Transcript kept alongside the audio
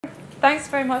Thanks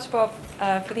very much, Bob,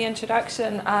 for the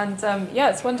introduction. And yeah,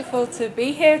 it's wonderful to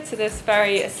be here to this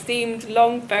very esteemed,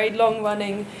 very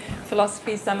long-running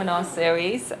philosophy seminar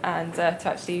series, and to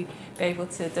actually be able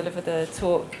to deliver the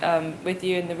talk with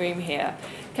you in the room here.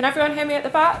 Can everyone hear me at the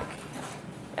back?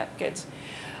 Yeah, good.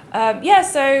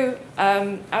 So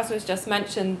as was just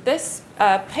mentioned, this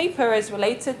paper is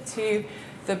related to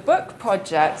the book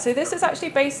project. So this is actually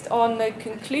based on the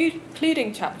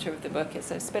concluding chapter of the book. It's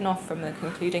a spin-off from the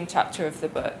concluding chapter of the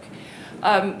book,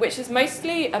 which is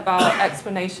mostly about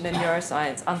explanation in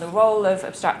neuroscience and the role of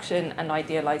abstraction and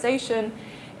idealization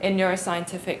in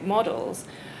neuroscientific models.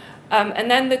 And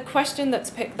then the question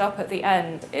that's picked up at the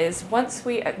end is, once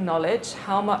we acknowledge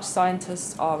how much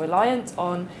scientists are reliant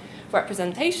on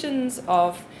representations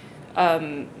of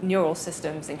neural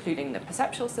systems, including the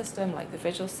perceptual system, like the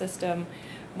visual system,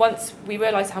 once we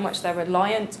realize how much they're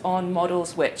reliant on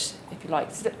models which, if you like,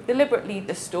 deliberately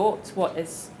distort what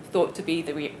is thought to be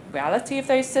the reality of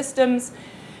those systems,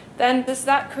 then does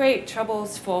that create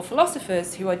troubles for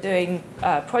philosophers who are doing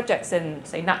projects in,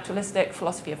 say, naturalistic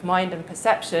philosophy of mind and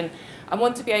perception, and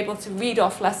want to be able to read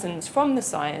off lessons from the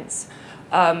science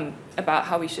about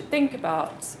how we should think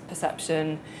about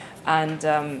perception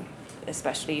and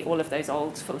especially all of those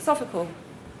old philosophical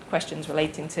questions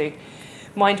relating to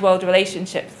mind-world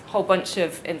relationships, a whole bunch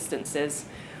of instances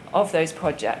of those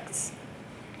projects.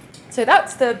 So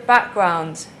that's the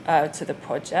background to the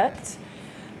project.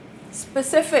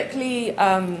 Specifically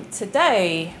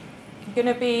today, I'm going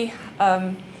to be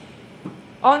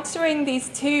answering these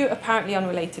two apparently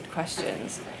unrelated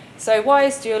questions. So why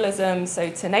is dualism so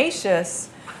tenacious?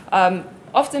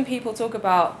 Often people talk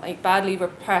about like badly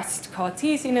repressed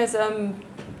Cartesianism.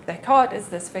 Descartes is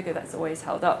this figure that's always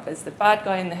held up as the bad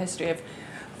guy in the history of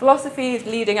philosophy,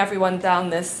 leading everyone down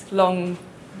this long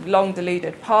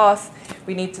deluded path.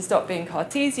 We need to stop being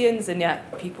Cartesians, and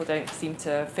yet people don't seem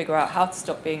to figure out how to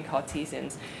stop being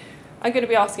Cartesians. I'm going to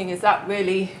be asking, is that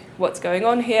really what's going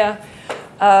on here?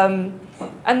 And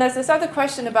there's this other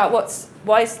question about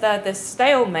why is there this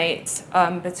stalemate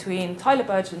between Tyler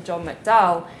Burge and John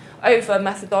McDowell over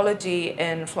methodology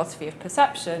in philosophy of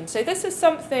perception. So this is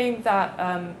something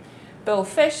that Bill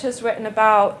Fish has written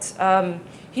about.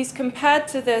 He's compared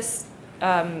to this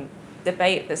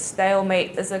debate, this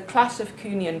stalemate. There's a clash of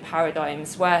Kuhnian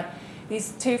paradigms where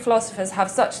these two philosophers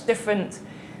have such different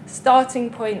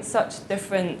starting points, such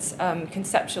different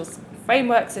conceptual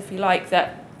frameworks, if you like,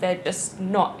 that they're just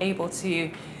not able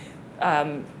to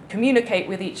communicate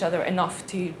with each other enough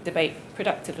to debate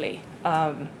productively.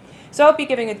 So I'll be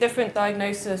giving a different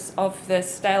diagnosis of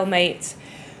this stalemate.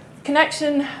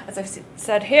 Connection, as I've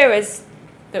said here, is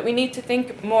that we need to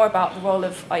think more about the role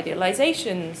of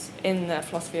idealizations in the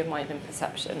philosophy of mind and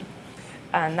perception.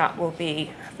 And that will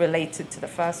be related to the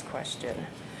first question.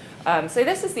 So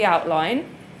this is the outline.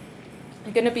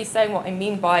 I'm going to be saying what I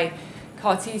mean by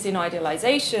Cartesian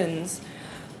idealizations,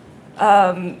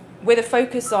 with a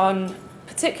focus on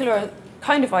particular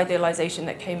kind of idealization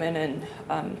that came in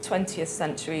 20th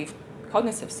century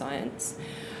cognitive science.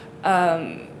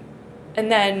 And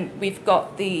then we've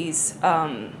got these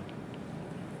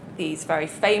very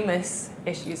famous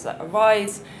issues that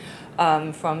arise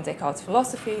from Descartes'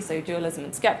 philosophy, so dualism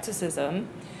and skepticism.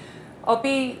 I'll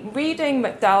be reading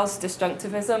McDowell's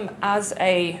disjunctivism as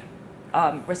a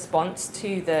response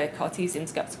to the Cartesian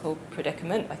skeptical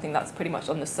predicament. I think that's pretty much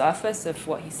on the surface of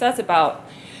what he says about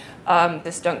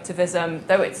disjunctivism,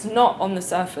 though it's not on the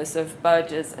surface of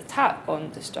Burge's attack on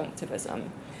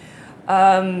disjunctivism.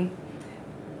 And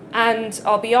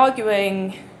I'll be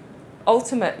arguing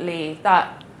ultimately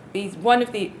that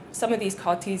some of these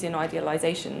Cartesian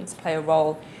idealizations play a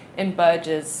role in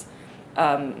Burge's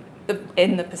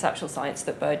in the perceptual science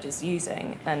that Burge is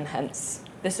using, and hence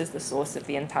this is the source of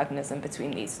the antagonism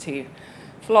between these two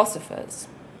philosophers.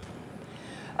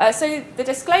 So the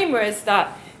disclaimer is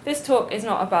that this talk is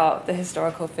not about the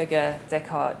historical figure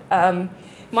Descartes.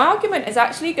 My argument is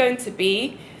actually going to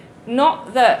be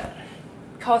not that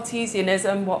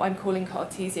Cartesianism, what I'm calling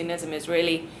Cartesianism, is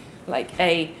really like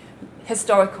a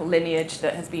historical lineage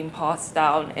that has been passed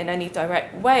down in any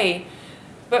direct way,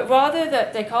 but rather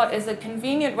that Descartes is a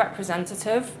convenient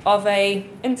representative of an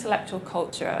intellectual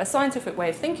culture, a scientific way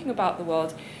of thinking about the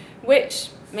world, which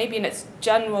maybe in its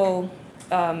general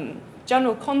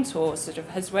contours sort of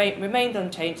has remained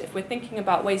unchanged if we're thinking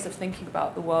about ways of thinking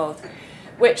about the world,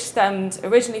 which stemmed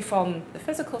originally from the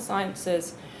physical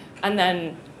sciences and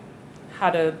then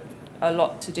had a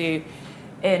lot to do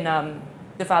in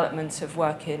development of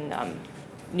work in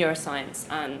neuroscience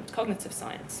and cognitive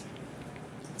science.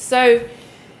 So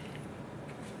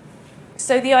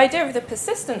the idea of the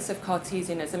persistence of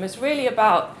Cartesianism is really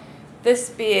about this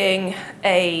being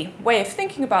a way of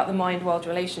thinking about the mind-world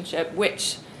relationship,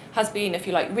 which has been, if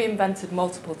you like, reinvented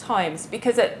multiple times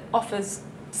because it offers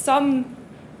some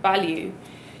value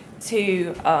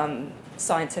to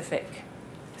scientific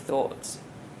thought,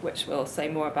 which we'll say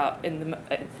more about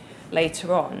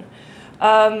later on.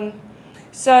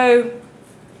 So,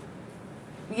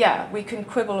 yeah, we can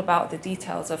quibble about the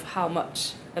details of how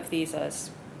much of these as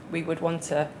we would want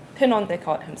to pin on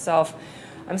Descartes himself.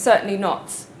 I'm certainly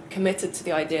not committed to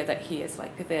the idea that he is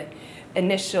like the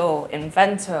initial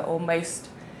inventor or most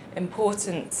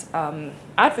important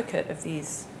advocate of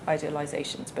these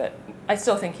idealizations, but I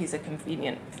still think he's a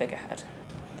convenient figurehead.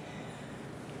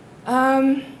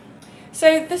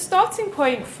 So the starting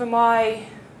point for my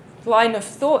line of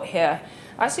thought here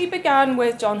actually began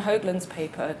with John Hoagland's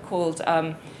paper called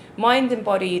Mind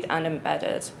Embodied and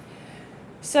Embedded.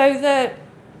 So the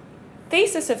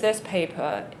thesis of this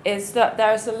paper is that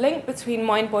there is a link between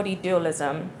mind-body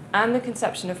dualism and the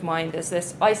conception of mind as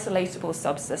this isolatable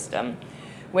subsystem,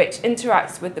 which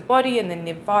interacts with the body and then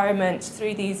the environment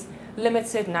through these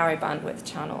limited narrow bandwidth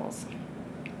channels.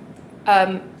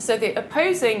 So the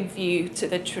opposing view to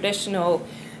the traditional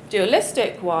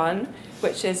dualistic one,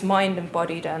 which is mind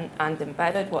embodied and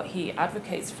embedded, what he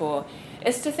advocates for,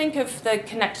 is to think of the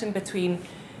connection between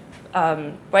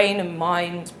brain and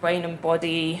mind, brain and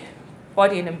body,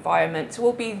 body and environment to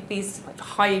all be these like,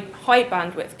 high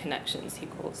bandwidth connections, he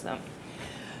calls them.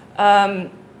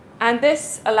 And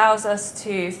this allows us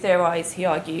to theorize, he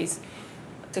argues,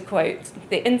 to quote,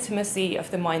 the intimacy of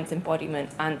the mind's embodiment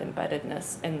and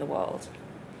embeddedness in the world.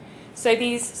 So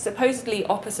these supposedly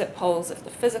opposite poles of the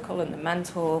physical and the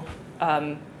mental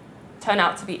turn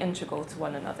out to be integral to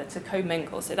one another, to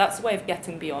commingle. So that's a way of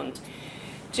getting beyond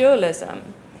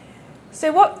dualism.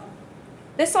 So what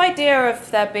this idea of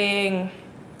there being,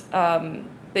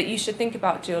 that you should think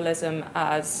about dualism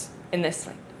as, in this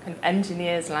like, kind of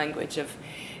engineer's language of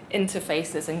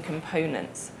interfaces and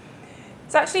components.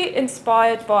 It's actually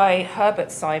inspired by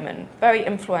Herbert Simon, very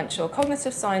influential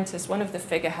cognitive scientist, one of the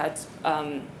figureheads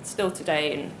still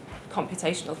today in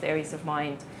computational theories of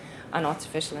mind and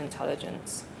artificial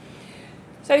intelligence.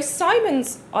 So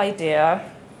Simon's idea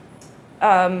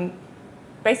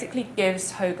basically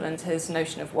gives Hoagland his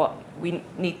notion of what we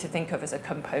need to think of as a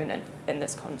component in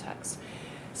this context.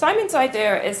 Simon's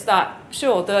idea is that,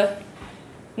 sure, the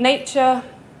nature,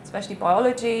 especially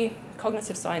biology,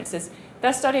 cognitive sciences,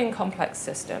 they're studying complex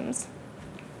systems.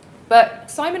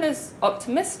 But Simon is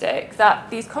optimistic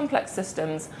that these complex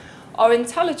systems are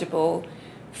intelligible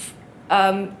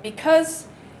because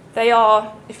they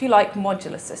are, if you like,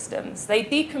 modular systems. They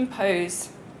decompose,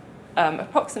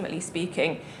 approximately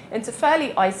speaking, into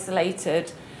fairly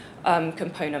isolated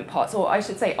component parts, or I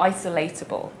should say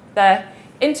isolatable. They're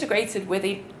integrated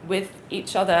with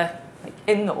each other like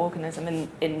in the organism,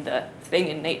 in the thing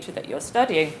in nature that you're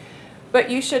studying. But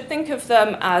you should think of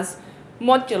them as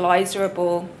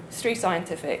modularizable through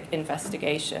scientific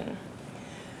investigation.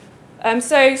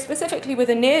 So specifically with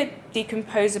a near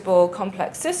decomposable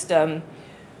complex system,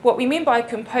 what we mean by a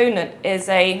component is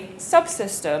a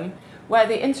subsystem where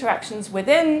the interactions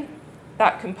within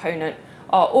that component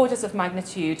are orders of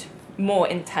magnitude more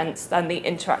intense than the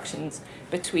interactions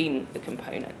between the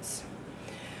components.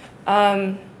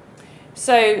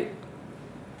 So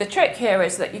the trick here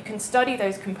is that you can study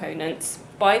those components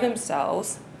by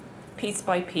themselves, piece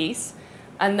by piece,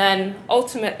 and then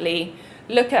ultimately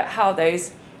look at how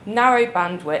those narrow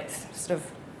bandwidth, sort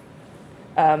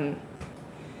of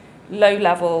low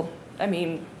level,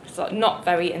 sort of not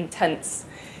very intense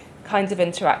kinds of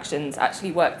interactions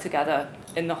actually work together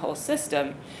in the whole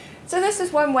system. So this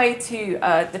is one way to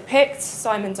depict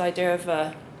Simon's idea of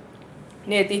a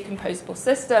near decomposable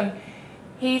system.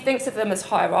 He thinks of them as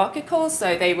hierarchical,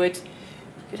 so they would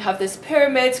have this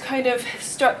pyramid kind of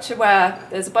structure where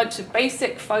there's a bunch of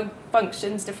basic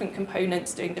functions, different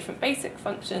components doing different basic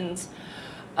functions.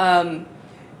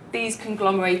 These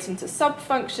conglomerate into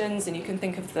sub-functions, and you can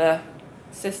think of the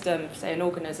system, say an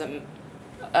organism,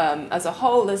 as a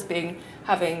whole as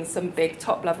having some big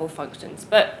top-level functions,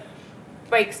 but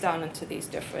breaks down into these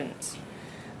different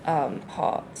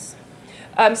parts.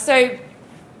 So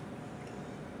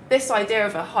this idea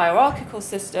of a hierarchical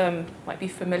system might be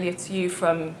familiar to you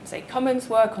from, say, Cummins'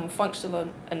 work on functional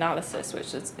analysis,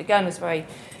 which is, again, was very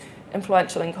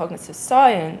influential in cognitive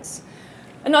science.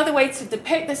 Another way to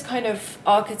depict this kind of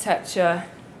architecture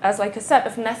as like a set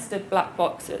of nested black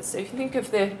boxes. So if you think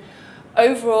of the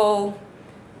overall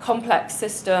complex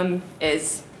system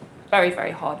is very,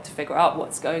 very hard to figure out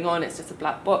what's going on. It's just a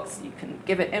black box. You can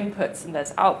give it inputs and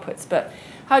there's outputs, but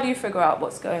how do you figure out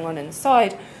what's going on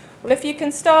inside? Well, if you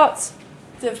can start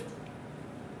to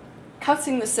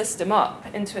cutting the system up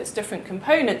into its different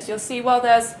components, you'll see, well,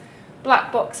 there's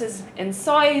black boxes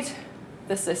inside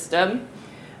the system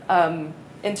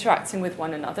interacting with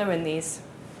one another in these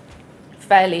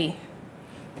fairly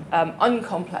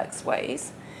uncomplex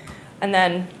ways, and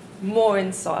then more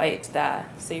inside there.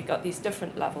 So you've got these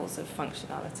different levels of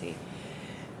functionality.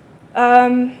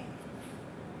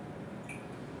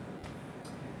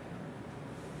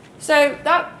 So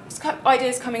that idea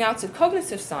is coming out of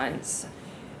cognitive science.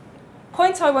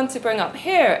 Point I want to bring up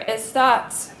here is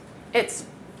that it's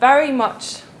very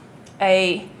much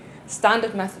a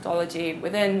standard methodology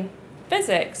within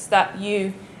physics that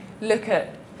you look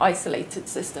at isolated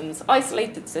systems.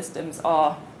 Isolated systems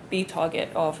are the target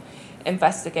of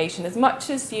investigation. As much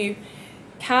as you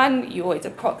can, you always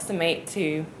approximate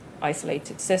to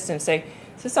isolated systems. So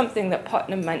this is something that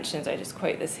Putnam mentions. I just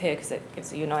quote this here because it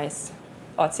gives you a nice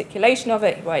articulation of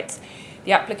it. He writes,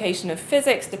 "The application of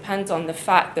physics depends on the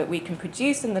fact that we can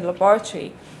produce in the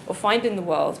laboratory or find in the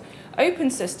world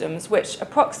open systems which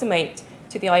approximate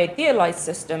to the idealized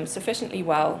system sufficiently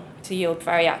well to yield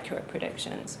very accurate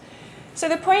predictions." So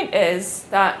the point is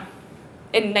that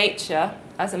in nature,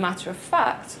 as a matter of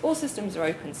fact, all systems are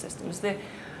open systems. The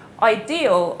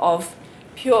ideal of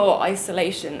pure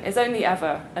isolation is only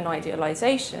ever an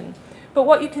idealization. But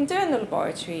what you can do in the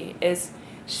laboratory is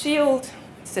shield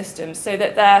systems so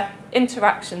that their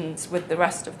interactions with the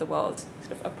rest of the world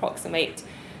sort of approximate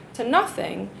to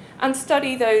nothing, and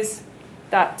study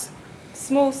that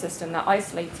small system, that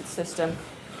isolated system,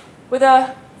 with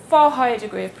a far higher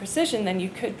degree of precision than you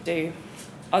could do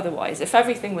otherwise, if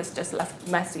everything was just left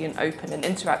messy and open and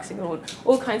interacting in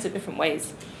all kinds of different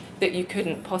ways that you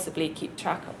couldn't possibly keep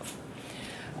track of.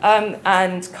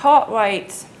 And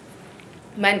Cartwright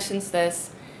mentions this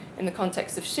in the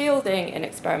context of shielding in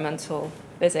experimental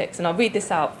physics. And I'll read this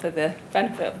out for the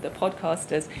benefit of the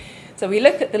podcasters. So we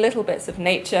look at the little bits of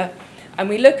nature, and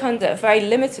we look under a very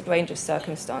limited range of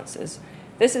circumstances.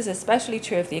 This is especially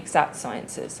true of the exact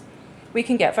sciences. We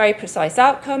can get very precise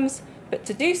outcomes, but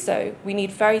to do so, we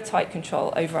need very tight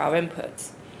control over our inputs.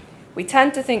 We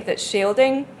tend to think that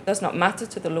shielding does not matter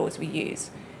to the laws we use.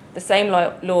 The same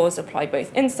laws apply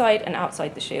both inside and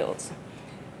outside the shields.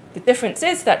 The difference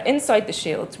is that inside the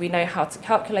shields, we know how to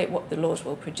calculate what the laws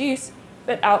will produce,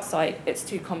 but outside, it's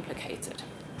too complicated.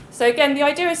 So again, the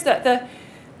idea is that the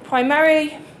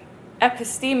primary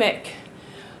epistemic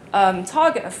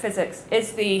target of physics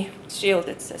is the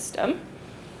shielded system.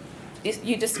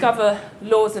 You discover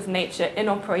laws of nature in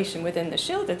operation within the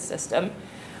shielded system,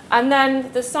 and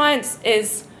then the science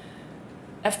is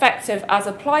effective as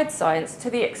applied science to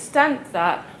the extent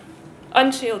that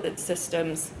unshielded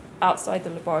systems outside the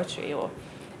laboratory or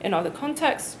in other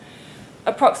contexts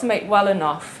approximate well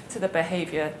enough to the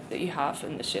behavior that you have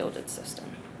in the shielded system.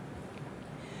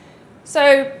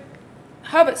 So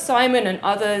Herbert Simon and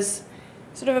others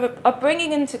sort of are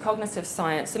bringing into cognitive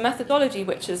science a methodology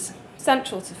which is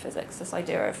central to physics, this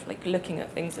idea of like looking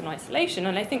at things in isolation,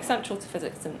 and I think central to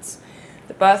physics since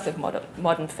the birth of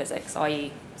modern physics,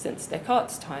 i.e. since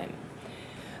Descartes' time.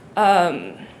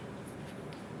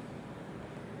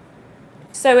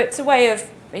 So it's a way of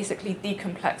basically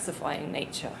decomplexifying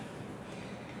nature.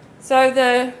 So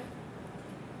the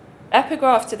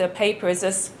epigraph to the paper is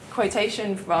this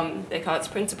quotation from Descartes'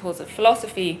 Principles of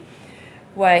Philosophy,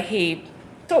 where he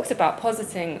talks about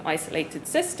positing isolated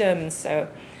systems. So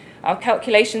our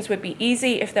calculations would be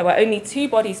easy if there were only two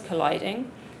bodies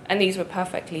colliding, and these were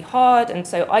perfectly hard and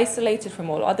so isolated from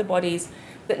all other bodies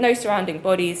that no surrounding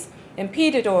bodies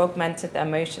impeded or augmented their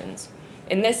motions.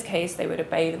 In this case, they would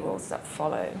obey the rules that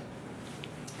follow.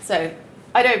 So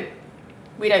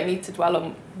we don't need to dwell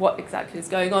on what exactly is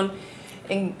going on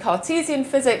in Cartesian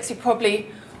physics. You're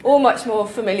probably all much more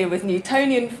familiar with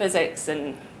Newtonian physics,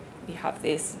 and you have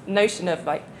this notion of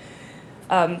like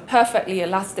perfectly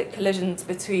elastic collisions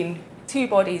between two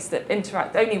bodies that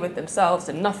interact only with themselves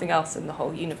and nothing else in the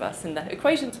whole universe, and the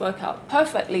equations work out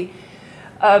perfectly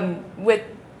with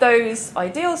those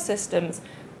ideal systems.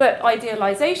 But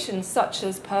idealizations such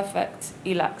as perfect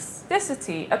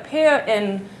elasticity appear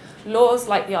in laws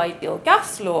like the ideal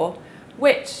gas law,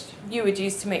 which you would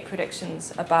use to make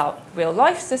predictions about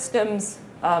real-life systems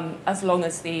as long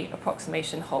as the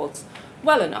approximation holds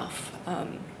well enough,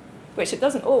 which it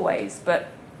doesn't always, but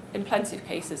in plenty of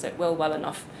cases it will well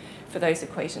enough for those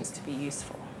equations to be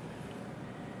useful.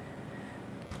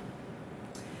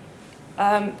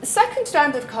 The second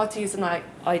strand of Cartesian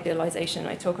idealization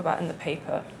I talk about in the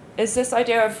paper is this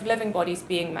idea of living bodies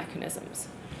being mechanisms.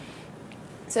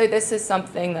 So this is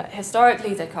something that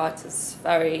historically Descartes is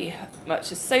very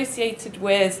much associated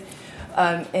with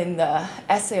in the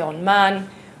Essay on Man,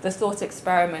 the thought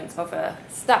experiment of a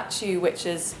statue which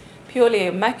is purely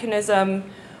a mechanism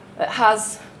that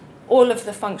has all of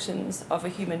the functions of a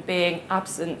human being,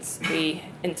 absent the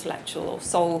intellectual or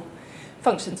soul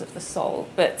functions of the soul.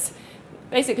 But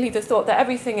basically the thought that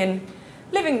everything in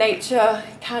living nature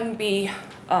can be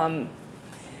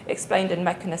explained in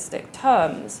mechanistic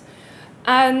terms.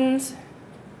 And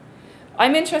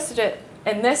I'm interested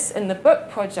in this in the book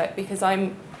project because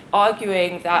I'm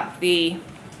arguing that the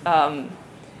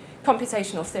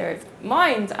computational theory of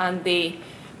mind and the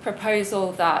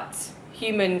proposal that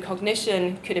human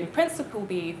cognition could in principle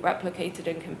be replicated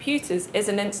in computers is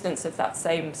an instance of that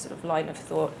same sort of line of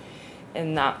thought,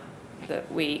 in that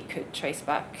we could trace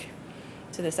back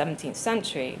to the 17th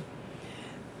century.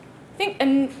 I think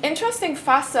an interesting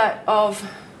facet of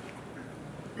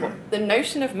the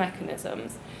notion of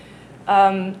mechanisms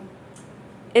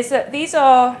is that these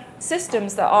are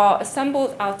systems that are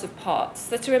assembled out of parts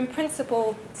that are in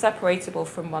principle separatable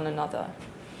from one another.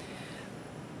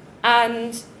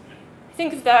 And I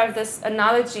think there's this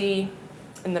analogy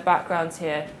in the background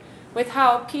here with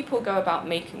how people go about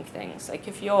making things. Like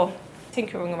if you're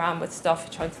tinkering around with stuff,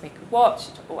 you're trying to make a watch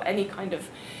or any kind of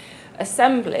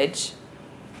assemblage,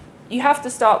 you have to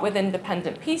start with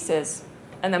independent pieces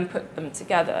and then put them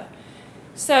together.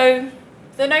 So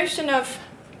the notion of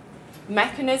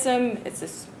mechanism is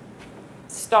this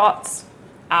starts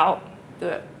out,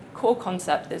 the core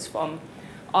concept is from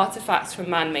artifacts from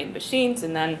man-made machines,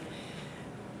 and then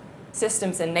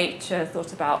systems in nature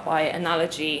thought about by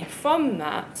analogy from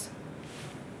that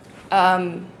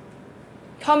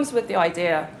comes with the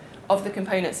idea of the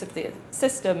components of the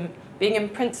system being in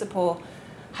principle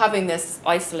having this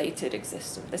isolated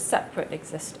existence, this separate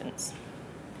existence.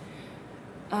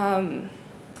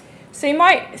 So you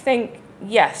might think,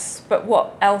 yes, but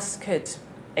what else could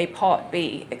a part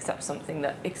be except something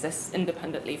that exists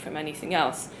independently from anything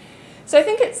else? So I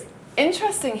think it's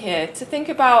interesting here to think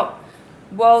about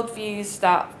worldviews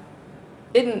that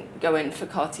didn't go in for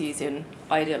Cartesian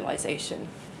idealization.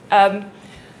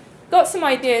 Got some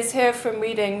ideas here from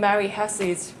reading Mary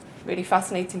Hesse's really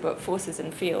fascinating book, Forces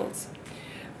and Fields,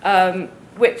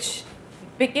 which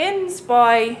begins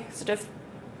by sort of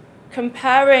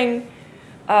comparing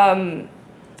the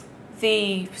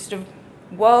sort of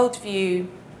worldview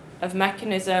of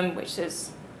mechanism, which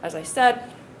is, as I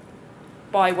said,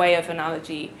 by way of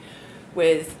analogy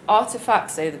with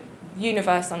artifacts, so the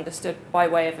universe understood by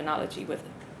way of analogy with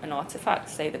an artifact,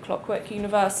 say the clockwork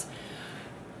universe.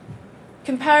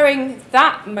 Comparing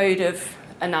that mode of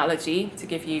analogy, to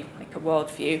give you like a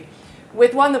worldview,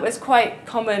 with one that was quite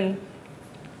common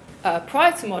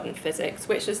prior to modern physics,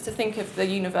 which is to think of the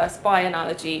universe by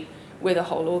analogy with a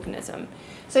whole organism.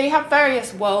 So you have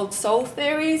various world-soul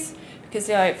theories, because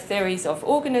you have theories of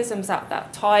organisms at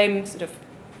that time sort of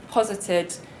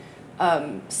posited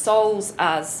souls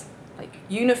as like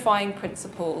unifying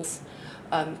principles,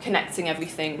 connecting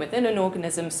everything within an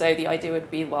organism. So the idea would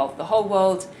be, well, the whole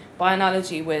world, by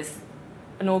analogy with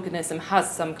an organism, has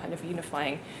some kind of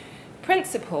unifying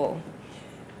principle.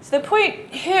 So the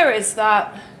point here is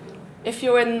that if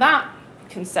you're in that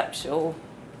conceptual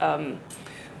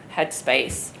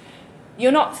headspace,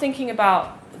 you're not thinking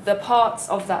about the parts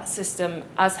of that system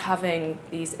as having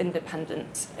these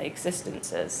independent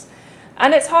existences.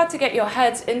 And it's hard to get your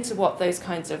head into what those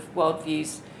kinds of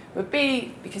worldviews would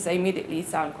be, because they immediately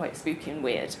sound quite spooky and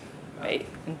weird, right?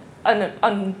 And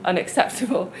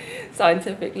unacceptable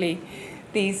scientifically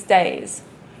these days.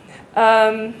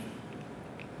 So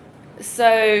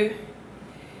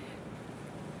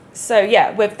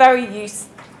yeah, we're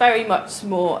very much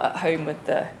more at home with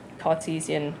the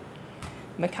Cartesian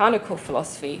mechanical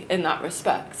philosophy in that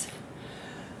respect.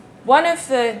 One of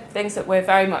the things that we're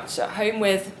very much at home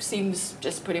with, seems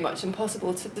just pretty much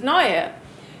impossible to deny it,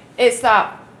 is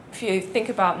that if you think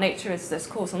about nature as this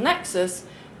causal nexus,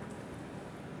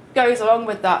 goes along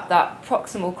with that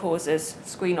proximal causes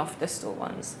screen off distal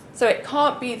ones. So it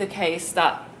can't be the case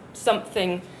that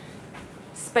something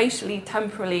spatially,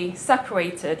 temporally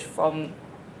separated from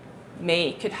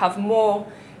me could have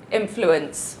more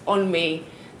influence on me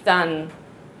than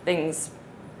things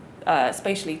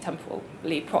spatially,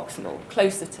 temporally proximal,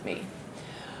 closer to me.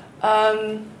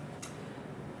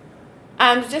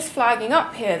 And just flagging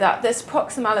up here that this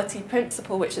proximality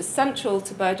principle, which is central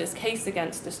to Berger's case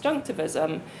against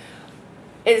disjunctivism,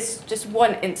 is just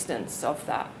one instance of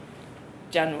that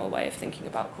general way of thinking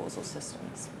about causal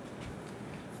systems.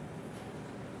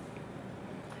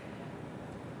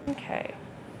 Okay.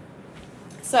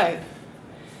 So,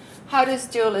 how does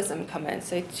dualism come in?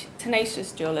 So,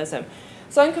 tenacious dualism.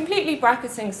 So I'm completely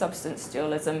bracketing substance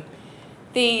dualism.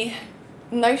 The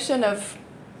notion of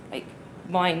like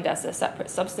mind as a separate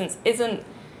substance isn't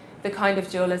the kind of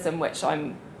dualism which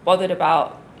I'm bothered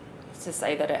about to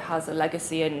say that it has a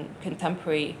legacy in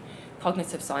contemporary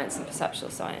cognitive science and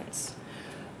perceptual science.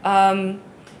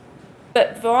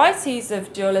 But varieties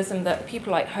of dualism that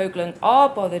people like Hoagland are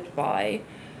bothered by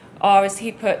are, as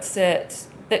he puts it,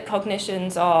 that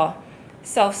cognitions are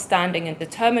self-standing and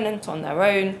determinant on their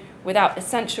own without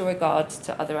essential regard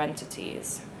to other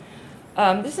entities.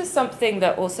 This is something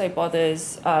that also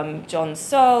bothers John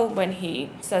Searle when he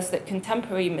says that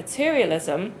contemporary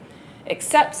materialism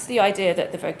accepts the idea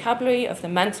that the vocabulary of the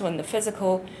mental and the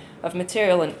physical, of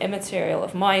material and immaterial,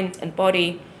 of mind and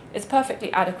body, is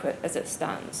perfectly adequate as it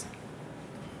stands.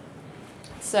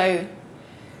 So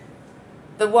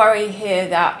the worry here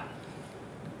that,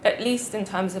 at least in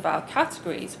terms of our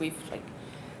categories, we've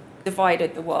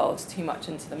divided the world too much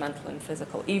into the mental and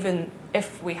physical, even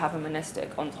if we have a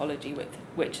monistic ontology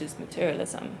which is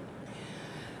materialism.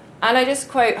 And I just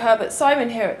quote Herbert Simon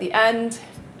here at the end.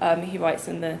 He writes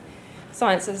in the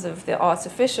Sciences of the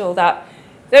Artificial that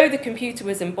though the computer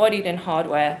was embodied in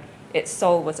hardware, its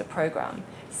soul was a program.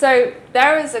 So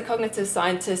there is a cognitive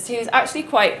scientist who's actually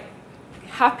quite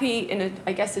happy in,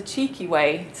 a cheeky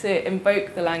way to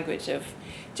invoke the language of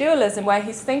dualism, where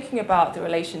he's thinking about the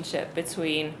relationship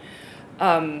between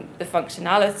the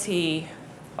functionality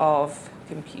of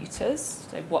computers,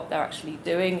 so what they're actually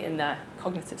doing in their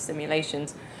cognitive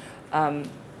simulations,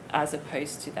 as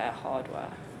opposed to their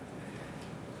hardware.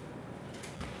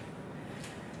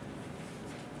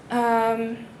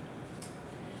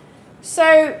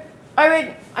 So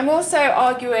I'm also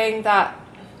arguing that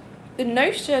the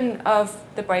notion of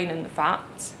the brain and the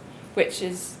fact, which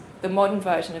is the modern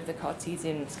version of the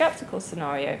Cartesian skeptical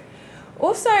scenario,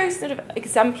 also sort of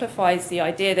exemplifies the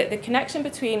idea that the connection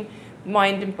between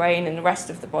mind and brain and the rest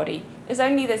of the body is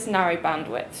only this narrow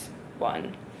bandwidth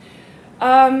one.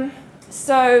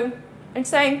 So I'm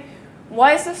saying,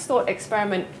 why is this thought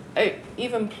experiment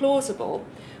even plausible?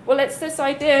 Well, it's this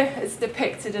idea as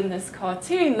depicted in this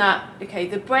cartoon that, okay,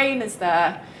 the brain is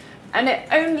there and it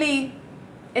only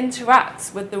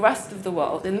interacts with the rest of the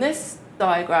world in this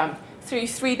diagram through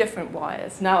 3 different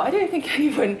wires. Now, I don't think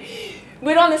anyone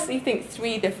would honestly think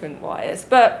 3 different wires,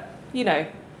 but,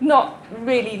 not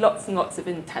really lots and lots of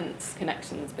intense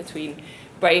connections between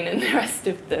brain and the rest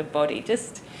of the body.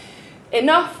 Just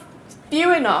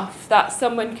few enough that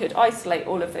someone could isolate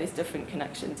all of those different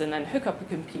connections and then hook up a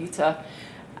computer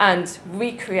and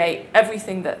recreate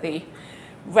everything that the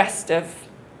rest of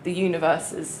the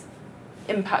universe is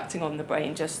impacting on the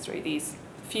brain just through these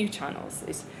few channels,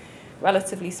 this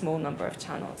relatively small number of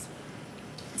channels.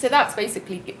 So that's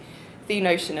basically the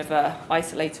notion of an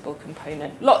isolatable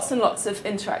component. Lots and lots of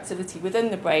interactivity within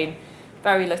the brain,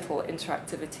 very little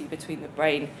interactivity between the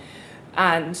brain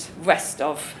and rest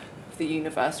of the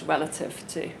universe relative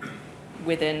to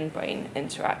within brain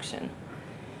interaction.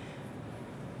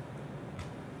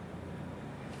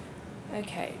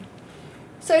 Okay.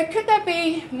 So could there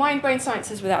be mind-brain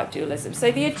sciences without dualism?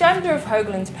 So the agenda of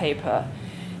Hoagland's paper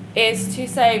is to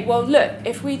say, well, look,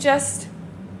 if we just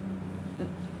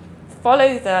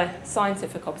follow the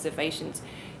scientific observations,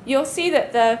 you'll see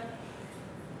that the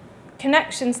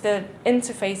connections, the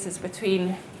interfaces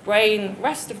between brain,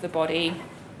 rest of the body,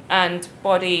 and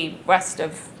body, rest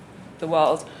of the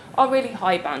world, are really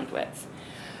high bandwidth.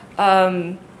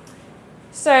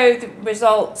 So the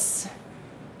results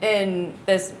in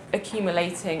there's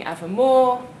accumulating ever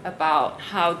more about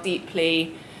how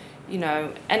deeply,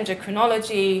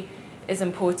 endocrinology is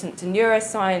important to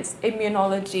neuroscience,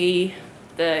 immunology,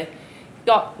 the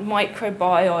gut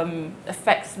microbiome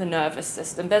affects the nervous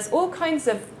system. There's all kinds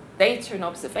of data and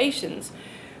observations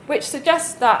which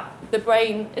suggest that the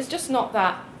brain is just not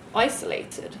that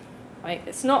isolated, right?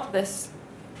 It's not as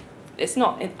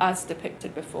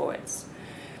depicted before.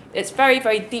 It's very,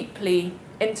 very deeply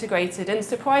integrated in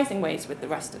surprising ways with the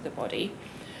rest of the body.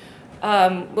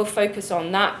 We'll focus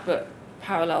on that, but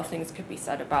parallel things could be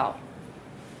said about,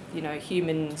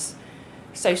 humans,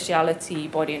 sociality,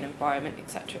 body and environment,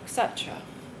 etc., etc.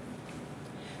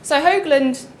 So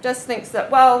Hoagland just thinks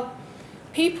that, well,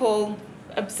 people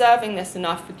observing this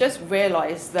enough would just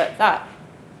realize that that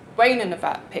brain in the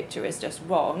vat picture is just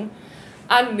wrong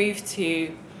and move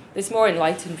to this more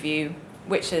enlightened view,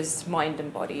 which is mind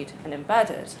embodied and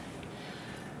embedded.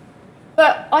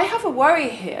 But I have a worry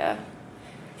here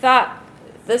that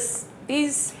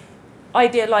these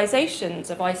idealizations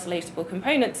of isolatable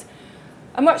components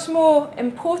are much more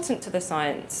important to the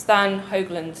science than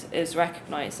Hoagland is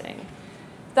recognizing.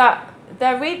 That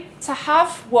to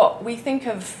have what we think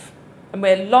of, and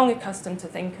we're long accustomed to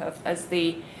think of, as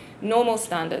the normal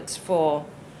standards for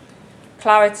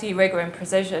clarity, rigor, and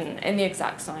precision in the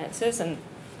exact sciences, and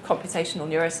computational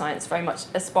neuroscience very much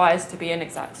aspires to be an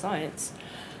exact science,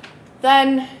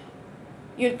 then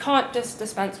you can't just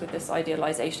dispense with this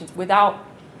idealizations without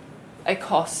a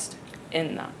cost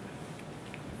in that.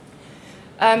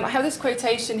 I have this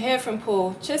quotation here from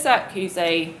Paul Chizek, who's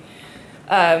a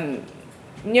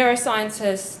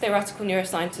neuroscientist, theoretical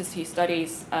neuroscientist who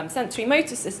studies sensory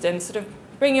motor systems, sort of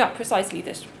bringing up precisely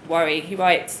this worry. He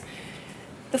writes,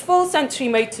 "The full sensory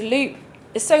motor loop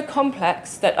is so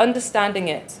complex that understanding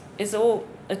it is all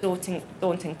a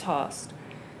daunting task.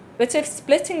 But if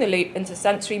splitting the loop into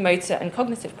sensory motor and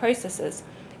cognitive processes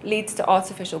leads to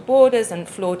artificial borders and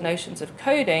flawed notions of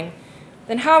coding,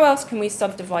 then how else can we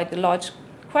subdivide the large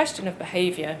question of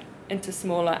behavior into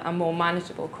smaller and more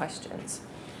manageable questions?"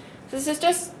 So this is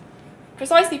just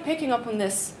precisely picking up on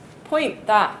this point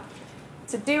that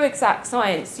to do exact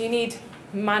science, you need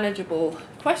manageable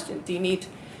questions. You need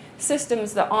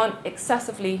systems that aren't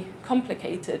excessively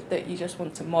complicated, that you just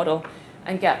want to model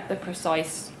and get the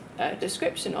precise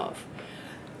description of.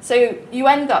 So you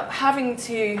end up having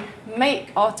to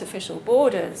make artificial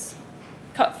borders,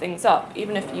 cut things up,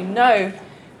 even if you know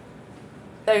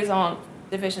those aren't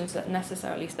divisions that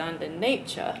necessarily stand in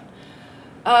nature.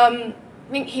 I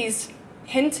think he's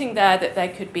hinting there that there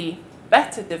could be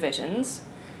better divisions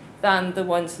than the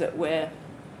ones that we're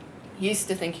used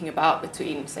to thinking about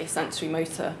between, say, sensory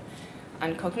motor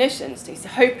and cognition. So he's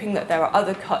hoping that there are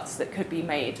other cuts that could be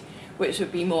made which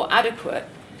would be more adequate.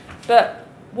 But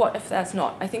what if there's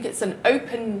not? I think it's an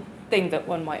open thing that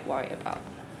one might worry about.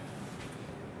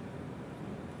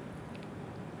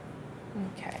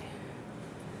 Okay.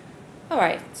 All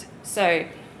right, so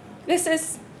this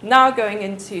is now going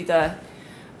into the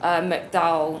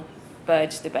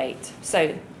McDowell-Burge debate.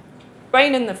 So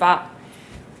brain in the vat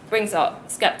brings up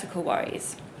skeptical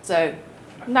worries. So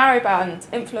narrowband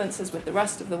influences with the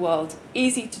rest of the world,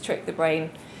 easy to trick the brain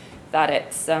that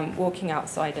it's walking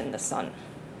outside in the sun.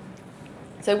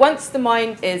 So once the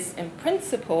mind is, in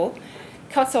principle,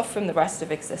 cut off from the rest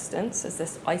of existence as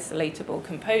this isolatable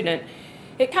component,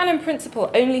 it can, in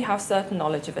principle, only have certain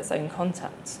knowledge of its own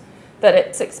contents, that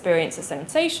it's experienced a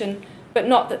sensation, but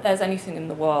not that there's anything in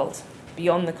the world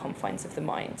beyond the confines of the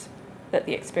mind that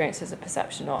the experience is a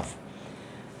perception of.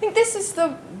 I think this is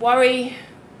the worry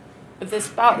of this,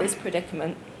 about this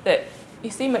predicament that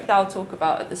you see McDowell talk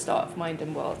about at the start of Mind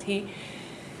and World. He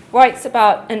writes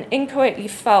about an inchoately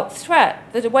felt threat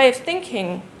that a way of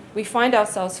thinking we find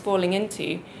ourselves falling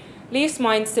into leaves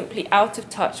mind simply out of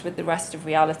touch with the rest of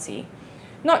reality,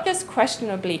 not just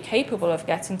questionably capable of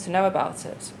getting to know about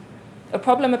it. A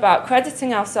problem about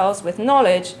crediting ourselves with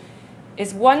knowledge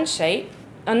is one shape,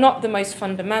 and not the most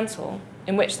fundamental,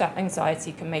 in which that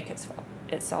anxiety can make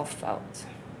itself felt.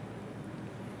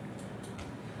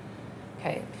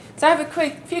 Okay, so I have a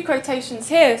few quotations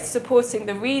here supporting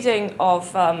the reading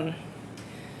of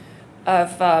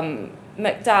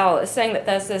McDowell as saying that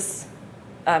there's this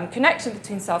connection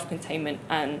between self-containment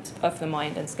and of the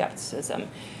mind and skepticism.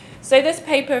 So this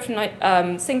paper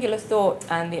from Singular Thought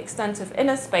and the Extent of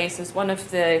Inner Space is one of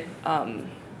the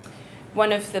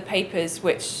papers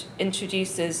which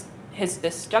introduces his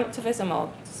disjunctivism.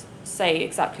 I'll say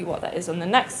exactly what that is on the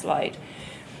next slide.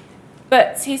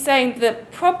 But he's saying the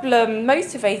problem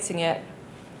motivating it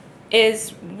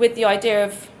is with the idea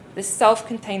of this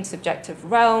self-contained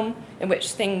subjective realm in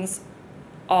which things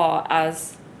are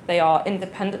as they are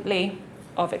independently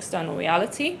of external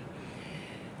reality.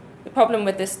 The problem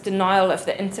with this denial of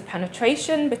the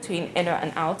interpenetration between inner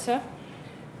and outer,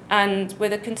 and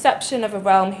with a conception of a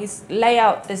realm whose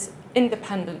layout is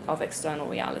independent of external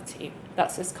reality.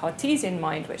 That's this Cartesian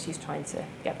mind which he's trying to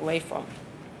get away from.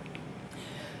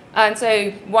 And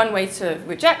so one way to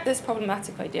reject this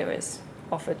problematic idea is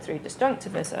offered through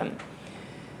disjunctivism.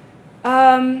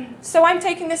 So I'm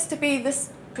taking this to be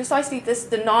precisely this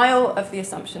denial of the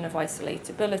assumption of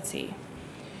isolatability.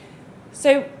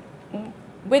 So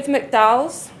with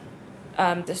McDowell's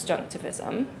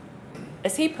disjunctivism,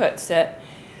 as he puts it,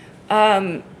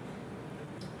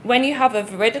 when you have a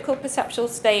veridical perceptual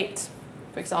state,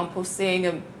 for example, seeing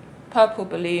a purple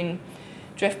balloon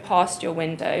drift past your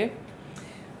window,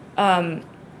 and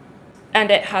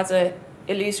it has an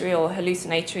illusory or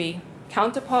hallucinatory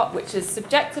counterpart which is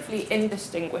subjectively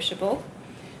indistinguishable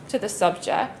to the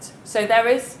subject, so there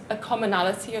is a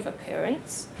commonality of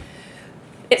appearance.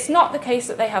 It's not the case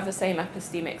that they have the same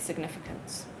epistemic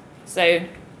significance. So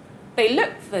they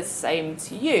look the same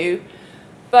to you,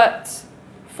 but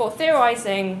for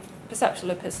theorizing perceptual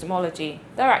epistemology,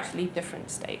 they're actually different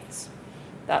states.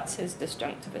 That's his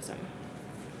disjunctivism.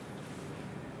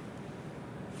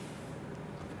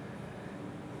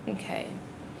 Okay.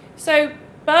 So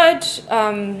Burge,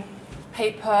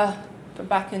 paper from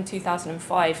back in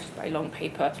 2005, very long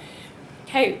paper,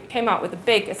 came out with a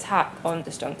big attack on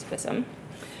disjunctivism.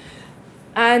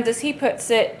 And as he puts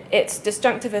it, it's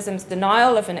disjunctivism's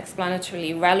denial of an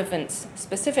explanatorily relevant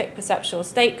specific perceptual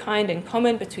state kind in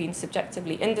common between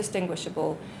subjectively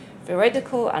indistinguishable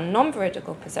veridical and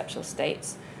non-veridical perceptual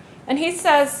states. And he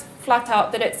says flat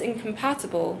out that it's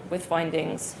incompatible with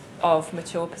findings of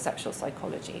mature perceptual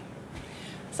psychology.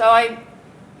 So I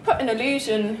put an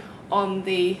illusion on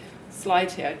the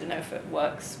slide here. I don't know if it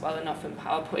works well enough in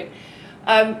PowerPoint.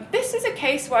 This is a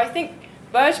case where I think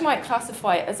Burge might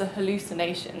classify it as a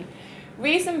hallucination.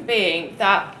 Reason being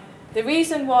that the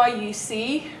reason why you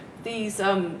see these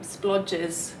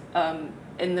splodges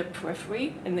in the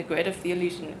periphery, in the grid, if the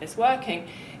illusion is working,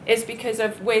 is because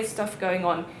of weird stuff going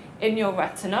on in your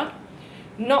retina,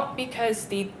 not because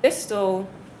the distal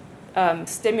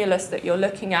stimulus that you're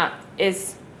looking at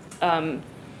has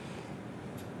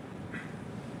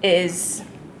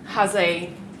a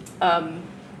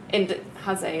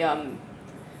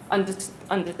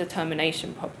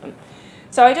underdetermination problem.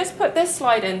 So I just put this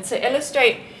slide in to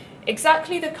illustrate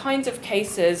exactly the kinds of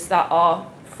cases that are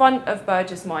front of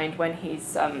Burge's mind when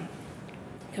he's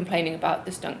complaining about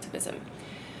disjunctivism.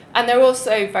 And they're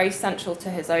also very central to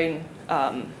his own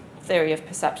theory of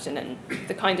perception and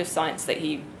the kind of science that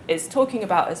he is talking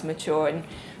about as mature and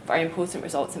very important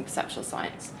results in perceptual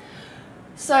science.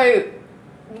 So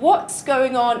what's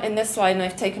going on in this slide, and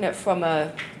I've taken it from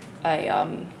a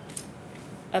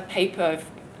paper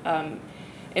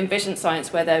in Vision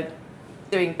Science where they're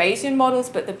doing Bayesian models,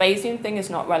 but the Bayesian thing is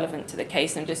not relevant to the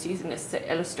case. I'm just using this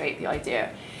to illustrate the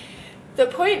idea. The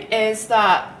point is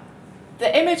that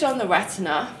the image on the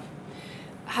retina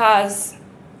has,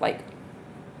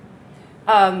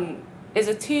 is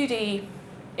a 2D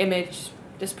image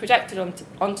just projected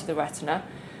onto the retina.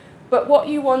 But what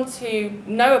you want to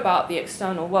know about the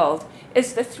external world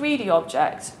is the 3D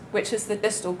object, which is the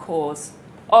distal cause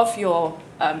of your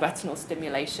retinal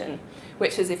stimulation,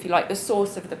 which is, if you like, the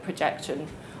source of the projection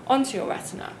onto your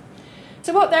retina.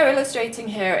 So what they're illustrating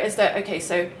here is that, okay,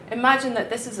 so imagine that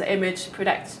this is the image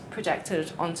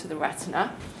projected onto the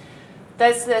retina.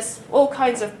 There's all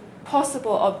kinds of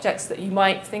possible objects that you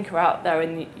might think are out there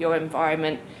in your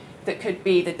environment that could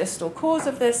be the distal cause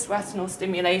of this retinal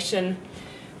stimulation.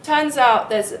 Turns out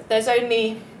there's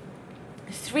only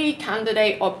 3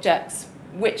 candidate objects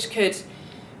which could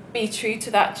be true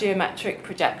to that geometric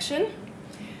projection.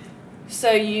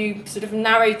 So you sort of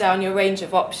narrow down your range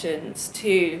of options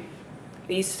to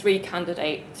these 3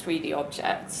 candidate 3D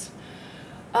objects.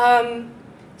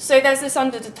 So there's this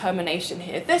underdetermination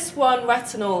here. This one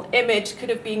retinal image could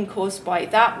have been caused by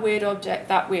that weird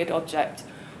object,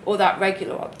 or that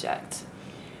regular object.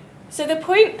 So the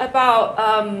point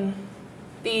about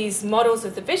these models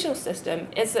of the visual system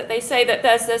is that they say that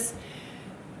there's this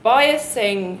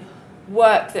biasing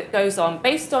work that goes on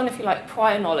based on, if you like,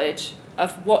 prior knowledge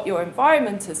of what your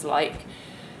environment is like,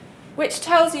 which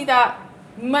tells you that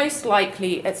most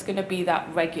likely it's going to be that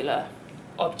regular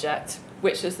object,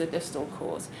 which is the distal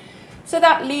cause. So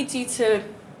that leads you to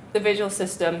the visual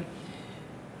system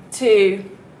to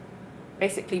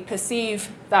basically perceive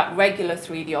that regular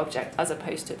 3D object as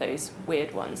opposed to those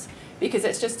weird ones, because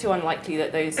it's just too unlikely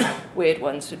that those weird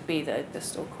ones should be the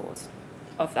distal cause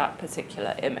of that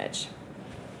particular image.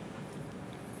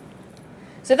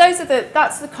 So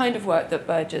that's the kind of work that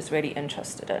Burge is really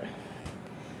interested in.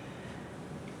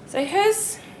 So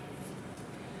his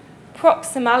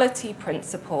proximality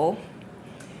principle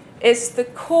is the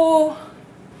core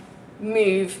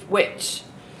move which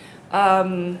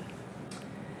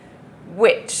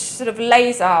sort of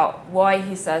lays out why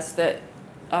he says that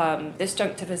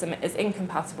disjunctivism is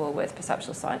incompatible with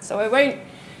perceptual science. So I won't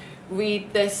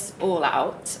read this all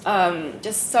out,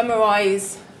 just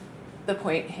summarize the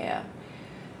point here.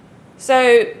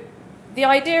 So the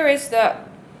idea is that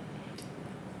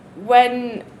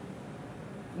when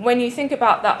you think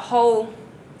about that whole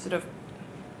sort of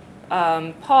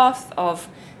path of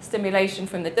stimulation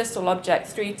from the distal object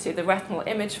through to the retinal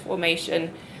image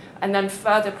formation and then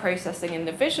further processing in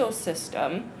the visual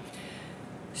system,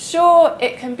 sure,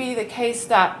 it can be the case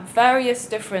that various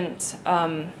different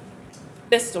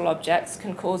distal objects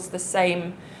can cause the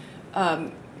same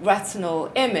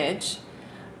retinal image,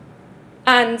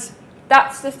 and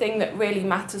that's the thing that really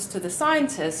matters to the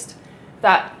scientist,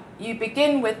 that you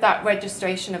begin with that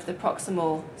registration of the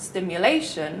proximal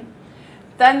stimulation,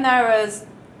 then there is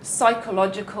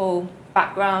psychological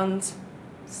background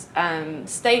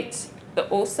states that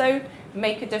also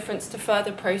make a difference to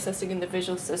further processing in the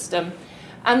visual system,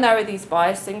 and there are these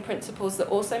biasing principles that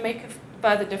also make a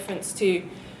further difference to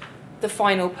the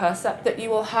final percept that you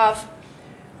will have.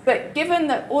 But given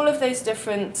that all of those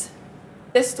different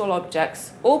distal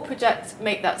objects all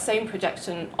make that same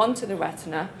projection onto the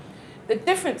retina, the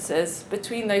differences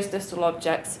between those distal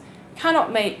objects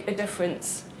cannot make a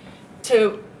difference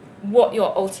to what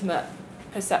your ultimate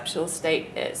perceptual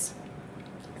state is.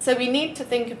 So we need to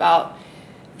think about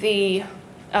the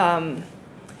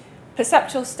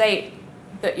perceptual state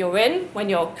that you're in when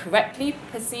you're correctly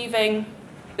perceiving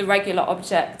the regular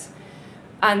object,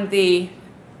 and the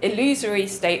illusory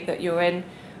state that you're in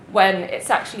when it's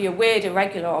actually a weird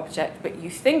irregular object, but you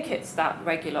think it's that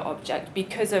regular object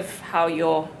because of how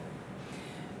your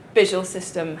visual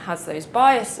system has those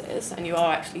biases, and you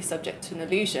are actually subject to an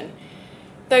illusion.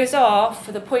 Those are,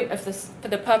 for the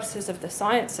purposes of the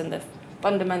science and the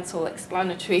fundamental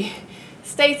explanatory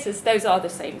status, those are the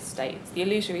same states. The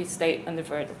illusory state and the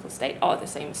veridical state are the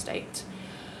same state.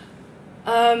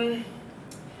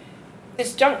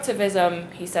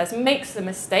 Disjunctivism, he says, makes the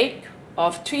mistake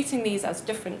of treating these as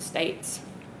different states.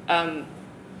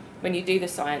 When you do the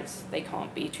science, they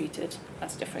can't be treated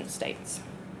as different states.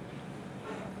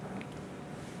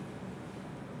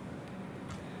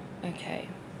 Okay.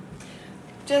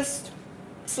 Just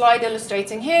slide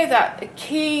illustrating here that a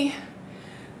key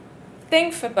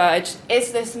thing for Burge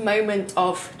is this moment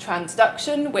of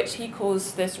transduction, which he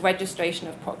calls this registration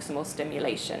of proximal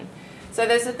stimulation. So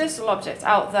there's a distal object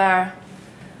out there.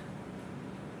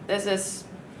 There's this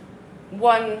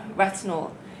one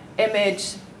retinal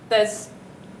image.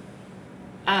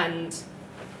 And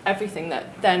everything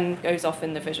that then goes off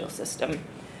in the visual system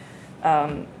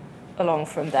along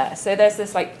from there. So there's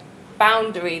this like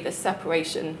boundary, this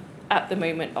separation at the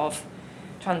moment of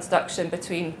transduction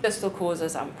between distal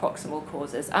causes and proximal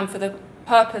causes. And for the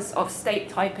purpose of state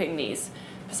typing these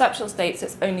perceptual states,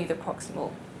 it's only the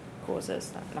proximal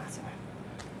causes that matter.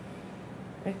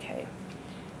 Okay.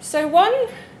 So one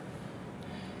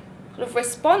sort of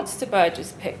response to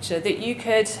Burge's picture that you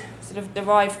could sort of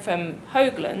derive from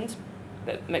Hoagland,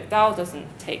 but McDowell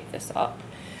doesn't take this up,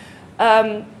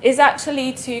 is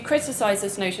actually to criticize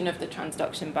this notion of the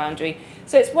transduction boundary.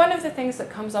 So it's one of the things that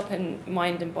comes up in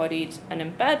Mind Embodied and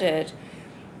Embedded,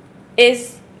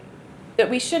 is that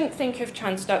we shouldn't think of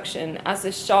transduction as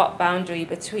a sharp boundary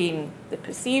between the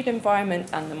perceived environment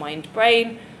and the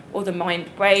mind-brain, or the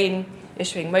mind-brain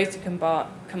issuing motor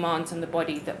commands and the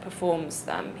body that performs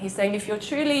them. He's saying if you're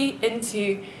truly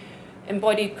into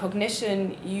embodied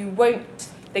cognition, you won't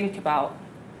think about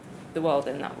the world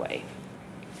in that way.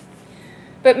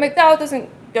 But McDowell doesn't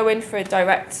go in for a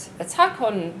direct attack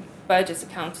on Burge's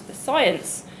account of the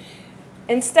science.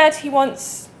 Instead, he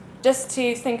wants just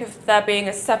to think of there being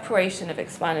a separation of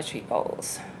explanatory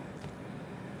goals.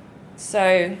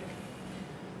 So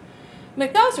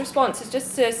McDowell's response is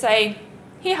just to say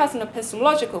he has an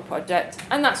epistemological project,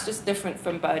 and that's just different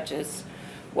from Burge's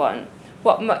one.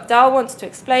 What McDowell wants to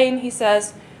explain, he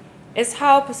says, is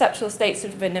how perceptual states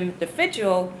of an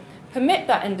individual permit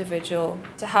that individual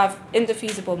to have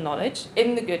indefeasible knowledge,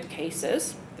 in the good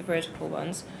cases, the veridical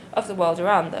ones, of the world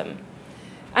around them.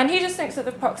 And he just thinks that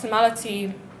the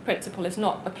proximality principle is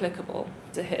not applicable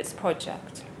to his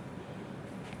project.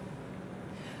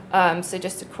 So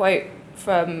just a quote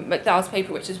from McDowell's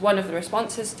paper, which is one of the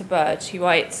responses to Burge, he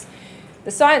writes,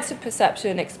 "The science of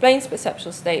perception explains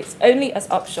perceptual states only as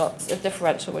upshots of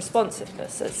differential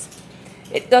responsiveness.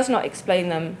 It does not explain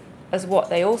them as what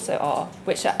they also are,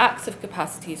 which are active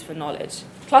capacities for knowledge,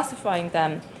 classifying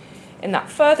them in that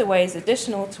further way is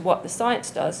additional to what the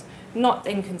science does, not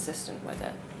inconsistent with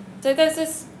it." So there's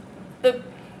this,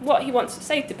 what he wants to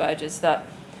say to Burge is that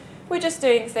we're just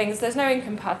doing things, there's no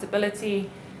incompatibility,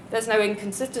 there's no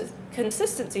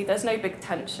inconsistency, there's no big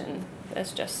tension,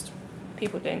 there's just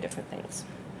people doing different things.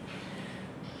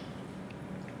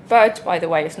 Burge, by the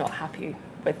way, is not happy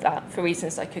with that for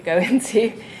reasons I could go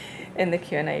into in the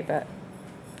Q&A, but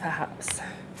perhaps.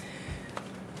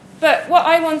 But what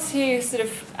I want to sort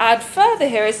of add further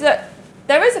here is that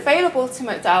there is available to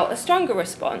McDowell a stronger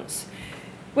response,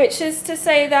 which is to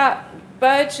say that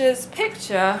Burge's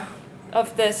picture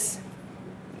of this,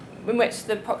 in which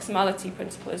the proximality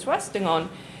principle is resting on,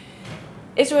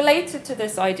 is related to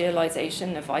this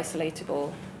idealization of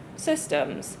isolatable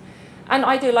systems. And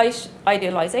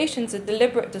idealizations are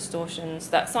deliberate distortions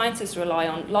that scientists rely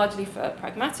on largely for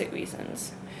pragmatic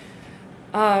reasons.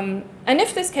 And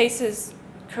if this case is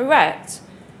correct,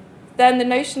 then the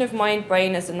notion of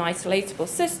mind-brain as an isolatable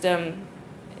system,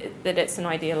 that it's an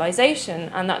idealization,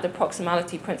 and that the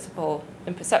proximality principle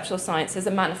in perceptual science is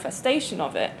a manifestation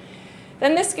of it,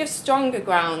 then this gives stronger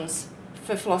grounds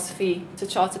for philosophy to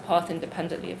chart a path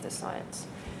independently of the science.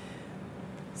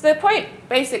 So the point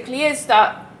basically is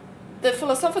that the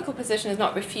philosophical position is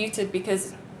not refuted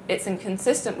because it's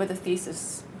inconsistent with a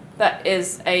thesis that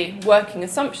is a working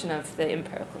assumption of the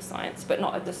empirical science, but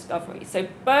not a discovery. So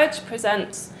Burge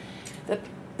presents the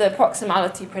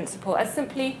proximality principle as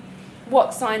simply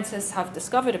what scientists have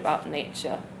discovered about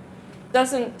nature.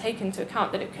 Doesn't take into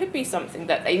account that it could be something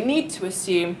that they need to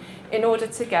assume in order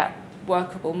to get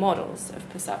workable models of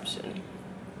perception.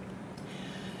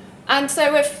 And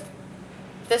so if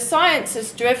the science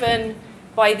is driven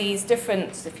by these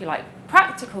different, if you like,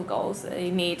 practical goals, that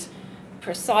they need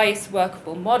precise,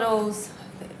 workable models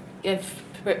that give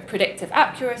predictive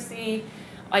accuracy,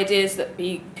 ideas that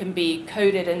can be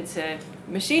coded into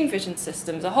machine vision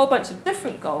systems, a whole bunch of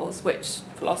different goals which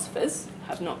philosophers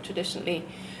have not traditionally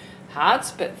had,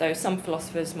 but though some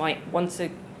philosophers might want to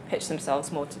pitch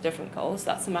themselves more to different goals,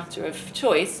 that's a matter of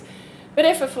choice. But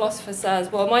if a philosopher says,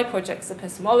 well, my project's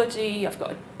epistemology, I've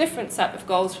got a different set of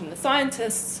goals from the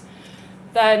scientists,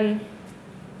 then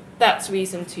that's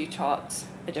reason to chart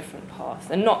a different path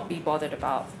and not be bothered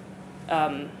about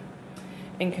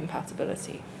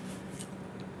incompatibility.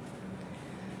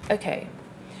 Okay.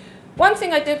 One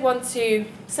thing I did want to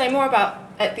say more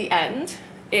about at the end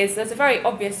is there's a very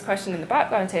obvious question in the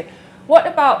background here. What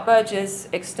about Burge's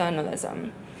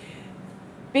externalism?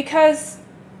 Because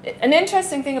an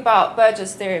interesting thing about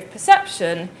Burge's theory of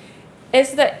perception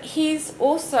is that he's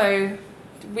also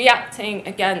reacting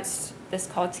against this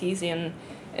Cartesian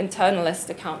internalist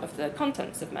account of the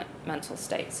contents of mental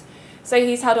states. So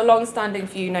he's had a long-standing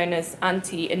view known as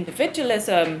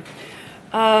anti-individualism,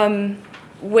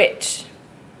 which,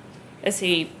 as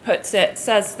he puts it,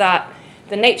 says that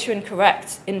the nature and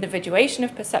correct individuation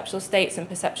of perceptual states and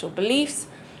perceptual beliefs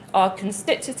are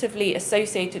constitutively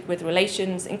associated with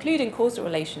relations, including causal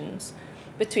relations,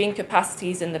 between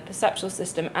capacities in the perceptual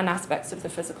system and aspects of the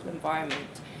physical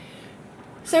environment.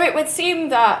 So it would seem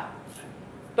that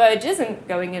Burge isn't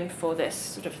going in for this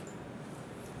sort of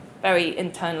very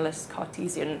internalist,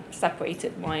 Cartesian,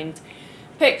 separated mind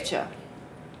picture.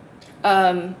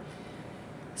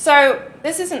 So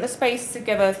this isn't the space to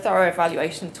give a thorough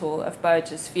evaluation tool of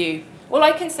Burge's view. All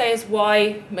I can say is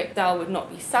why McDowell would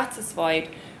not be satisfied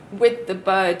with the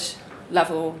Burge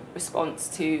level response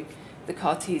to the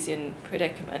Cartesian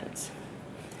predicament.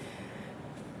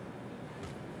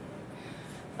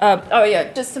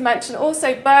 Just to mention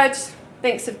also, Burge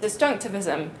thinks of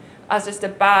disjunctivism as just a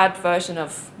bad version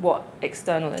of what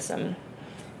externalism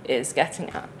is getting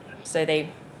at. So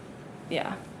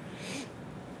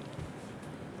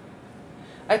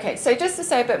Okay, so just to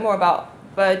say a bit more about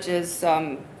Burge's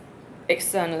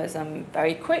externalism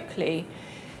very quickly,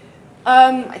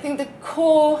 I think the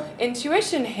core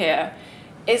intuition here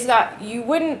is that you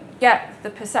wouldn't get the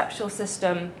perceptual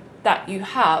system that you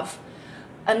have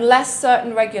unless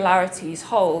certain regularities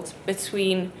hold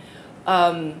between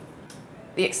the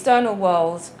external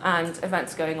world and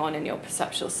events going on in your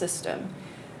perceptual system.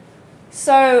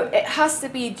 So it has to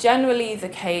be generally the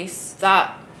case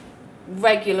that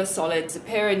regular solids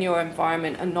appear in your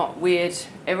environment and not weird,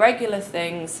 irregular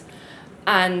things,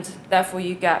 and therefore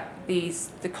you get the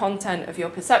content of your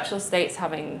perceptual states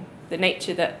having the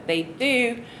nature that they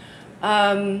do.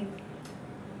 But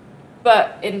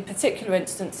in particular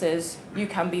instances, you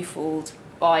can be fooled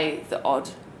by the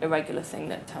odd, irregular thing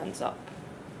that turns up.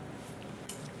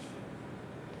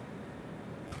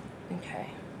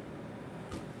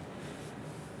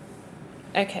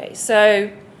 Okay, so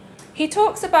he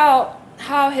talks about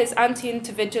how his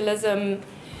anti-individualism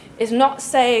is not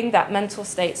saying that mental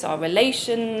states are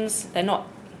relations, they're not,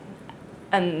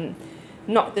 and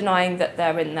not denying that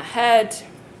they're in the head.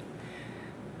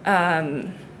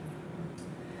 And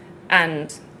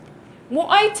what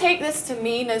I take this to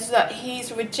mean is that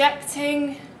he's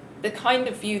rejecting the kind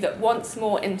of view that wants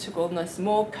more integralness,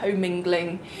 more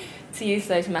commingling, to use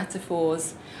those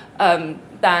metaphors,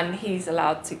 than he's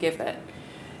allowed to give it.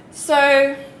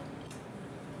 So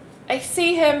I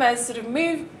see him as sort of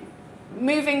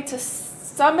moving to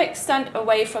some extent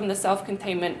away from the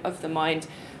self-containment of the mind,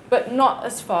 but not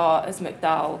as far as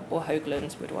McDowell or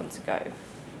Hoagland would want to go.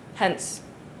 Hence,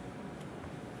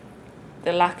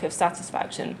 the lack of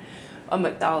satisfaction on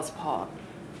McDowell's part.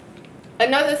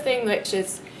 Another thing which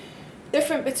is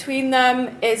different between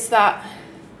them is that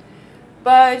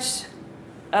Burge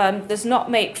does not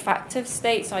make factive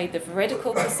states, i.e. the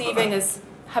veridical perceiving, as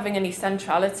having any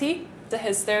centrality to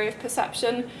his theory of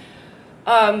perception.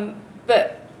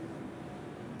 But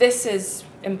this is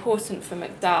important for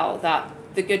McDowell, that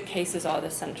the good cases are the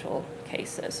central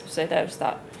cases. So there's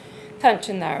that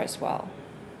tension there as well.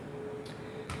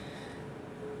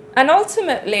 And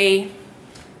ultimately,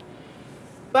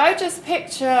 Burge's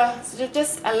picture sort of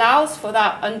just allows for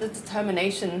that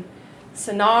underdetermination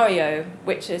scenario,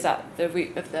 which is at the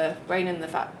root of the brain and the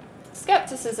fat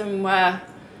skepticism, where,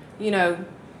 you know,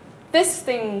 this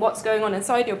thing, what's going on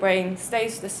inside your brain,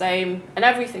 stays the same, and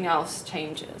everything else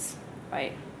changes,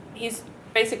 right? He's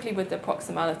basically, with the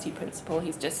proximality principle,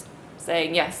 he's just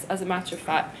saying, yes, as a matter of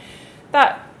fact,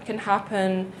 that can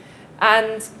happen.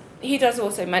 And he does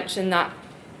also mention that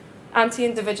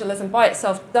anti-individualism by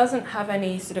itself doesn't have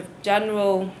any sort of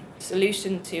general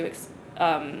solution to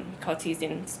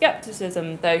Cartesian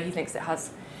skepticism, though he thinks it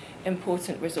has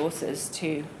important resources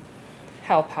to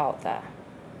help out there.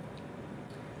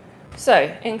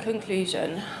 So, in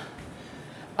conclusion,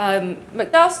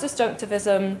 McDowell's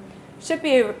disjunctivism should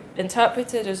be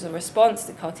interpreted as a response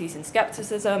to Cartesian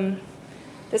skepticism.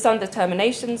 This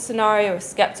undetermination scenario of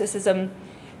skepticism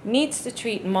needs to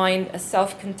treat mind as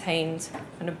self-contained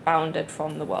and bounded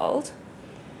from the world.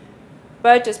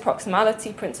 Burge's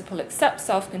proximality principle accepts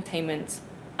self-containment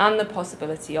and the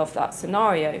possibility of that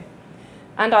scenario.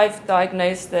 And I've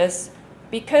diagnosed this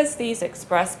because these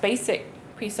express basic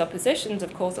presuppositions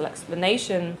of causal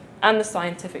explanation and the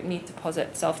scientific need to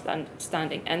posit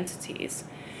self-standing entities.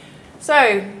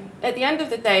 So, at the end of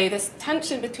the day, this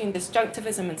tension between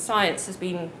disjunctivism and science has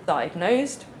been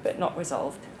diagnosed, but not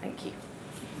resolved. Thank you.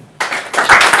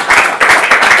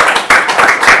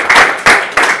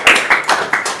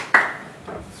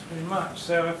 Thanks very much.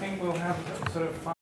 So I think we'll have sort of